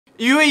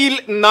UAE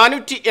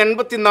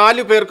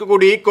 484 പേർക്ക്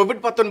കൂടി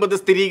COVID-19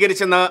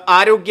 സ്ഥിരീകരിച്ചെന്ന്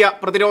ആരോഗ്യ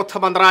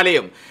പ്രതിരോധ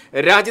മന്ത്രാലയം.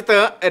 രാജ്യത്ത്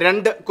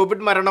 2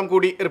 കോവിഡ് മരണം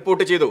കൂടി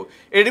റിപ്പോർട്ട് ചെയ്തു.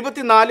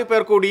 74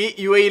 പേർ കൂടി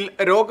UAE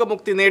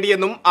രോഗമുക്തി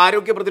നേടിയെന്നും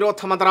ആരോഗ്യ പ്രതിരോധ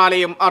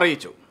മന്ത്രാലയം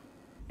അറിയിച്ചു.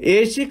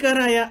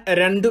 ഏഷ്യക്കാരായ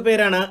 2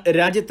 പേരാണ്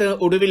രാജ്യത്ത്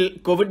ഒടുവിൽ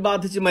കോവിഡ്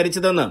ബാധിച്ച്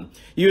മരിച്ചതെന്ന്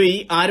UAE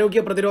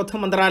ആരോഗ്യ പ്രതിരോധ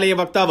മന്ത്രാലയ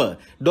വക്താവ്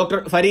ഡോക്ടർ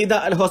ഫരീദ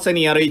അൽ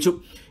ഹൊസനി അറിയിച്ചു.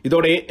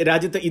 ഇതോടെ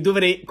രാജ്യത്ത്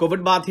ഇതുവരെ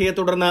കോവിഡ് ബാധയെ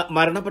തുടർന്ന്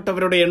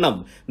മരണപ്പെട്ടവരുടെ എണ്ണം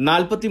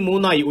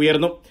 43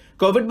 ഉയർന്നു.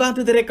 കോവിഡ്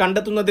ബാധിതരെ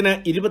കണ്ടെത്തുന്നതിന്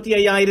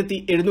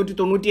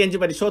 25,795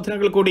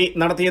 പരിശോധനകൾ കൂടി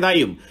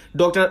നടത്തിയതായും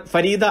ഡോക്ടർ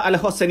ഫരീദ അൽ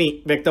ഹൊസനി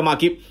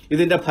വ്യക്തമാക്കി.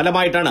 ഇതിന്റെ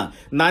ഫലമായിട്ടാണ്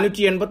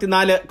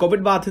 484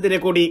 കോവിഡ് ബാധിതരെ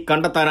കൂടി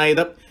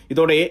കണ്ടെത്താനായത്.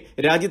 ഇതോടെ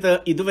രാജ്യത്ത്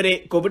ഇതുവരെ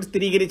കോവിഡ്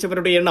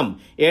സ്ഥിരീകരിച്ചവരുടെ എണ്ണം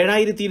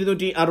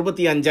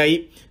 7,265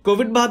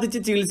 കോവിഡ് ബാധിച്ച്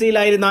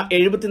ചികിത്സയിലായിരുന്ന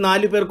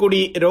 74 പേർ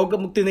കൂടി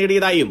രോഗമുക്തി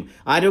നേടിയതായും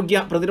ആരോഗ്യ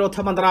പ്രതിരോധ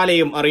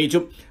മന്ത്രാലയം അറിയിച്ചു.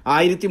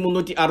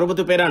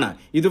 1,360 പേരാണ്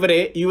ഇതുവരെ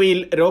UAE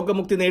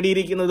രോഗമുക്തി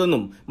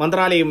നേടിയിരിക്കുന്നതെന്നും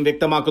മന്ത്രാലയം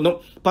വ്യക്തമാക്കുന്നു.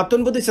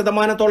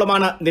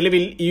 19%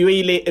 നിലവിൽ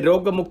UAE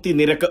രോഗമുക്തി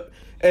നിരക്ക്.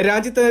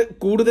 രാജ്യത്ത്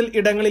കൂടുതൽ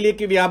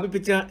ഇടങ്ങളിലേക്ക്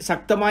വ്യാപിപ്പിച്ച്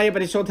ശക്തമായ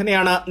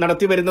പരിശോധനയാണ്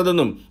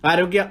നടത്തിവരുന്നതെന്നും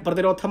ആരോഗ്യ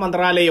പ്രതിരോധ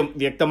മന്ത്രാലയം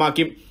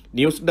വ്യക്തമാക്കി.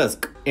 News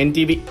desk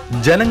NTV.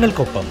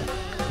 ജനങ്ങൾക്കൊപ്പം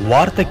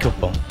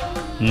വാർത്തയ്ക്കൊപ്പം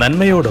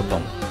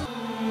നന്മയോടൊപ്പം.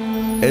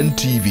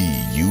 NTV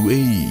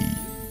UAE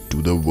to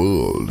the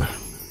world.